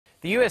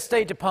The U.S.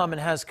 State Department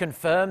has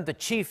confirmed the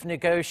chief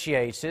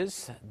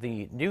negotiators,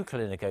 the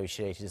nuclear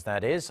negotiators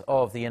that is,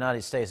 of the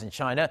United States and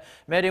China,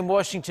 met in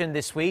Washington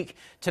this week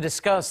to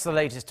discuss the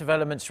latest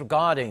developments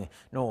regarding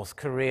North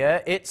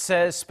Korea. It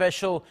says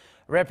Special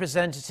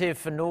Representative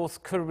for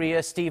North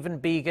Korea Stephen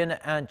Biegun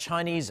and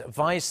Chinese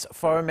Vice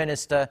Foreign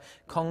Minister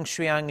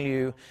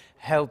Xuanyou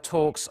held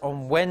talks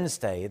on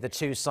Wednesday. The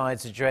two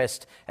sides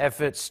addressed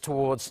efforts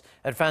towards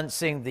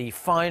advancing the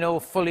final,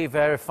 fully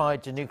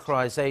verified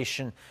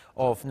denuclearization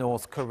of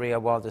North Korea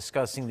while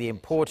discussing the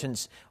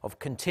importance of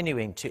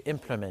continuing to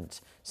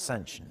implement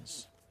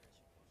sanctions.